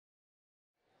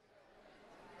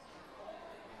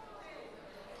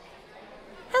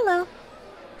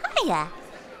idea.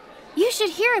 You should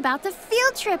hear about the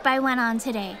field trip I went on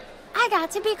today. I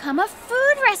got to become a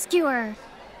food rescuer.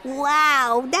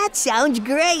 Wow, that sounds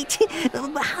great.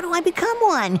 How do I become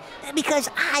one? Because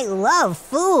I love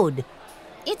food.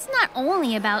 It's not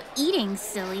only about eating,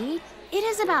 silly. It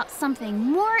is about something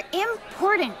more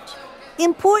important.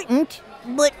 Important?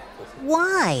 But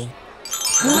why?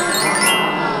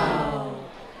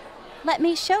 Let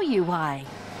me show you why.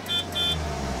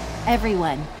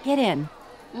 Everyone, get in.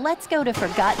 Let's go to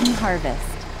Forgotten Harvest.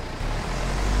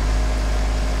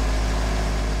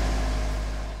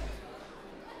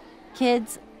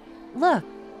 Kids, look.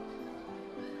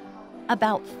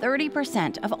 About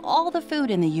 30% of all the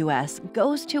food in the U.S.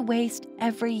 goes to waste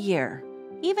every year,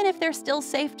 even if they're still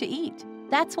safe to eat.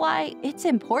 That's why it's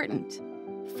important.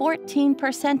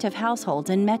 14% of households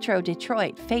in Metro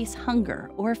Detroit face hunger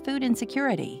or food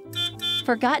insecurity.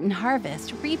 Forgotten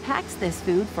Harvest repacks this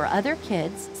food for other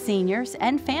kids, seniors,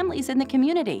 and families in the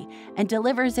community and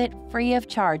delivers it free of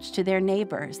charge to their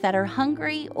neighbors that are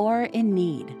hungry or in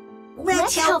need.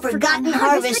 Let's help Forgotten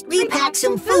Harvest repack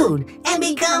some food and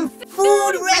become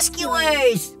food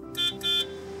rescuers!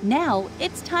 Now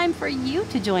it's time for you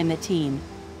to join the team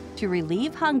to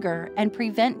relieve hunger and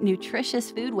prevent nutritious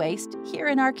food waste here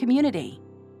in our community.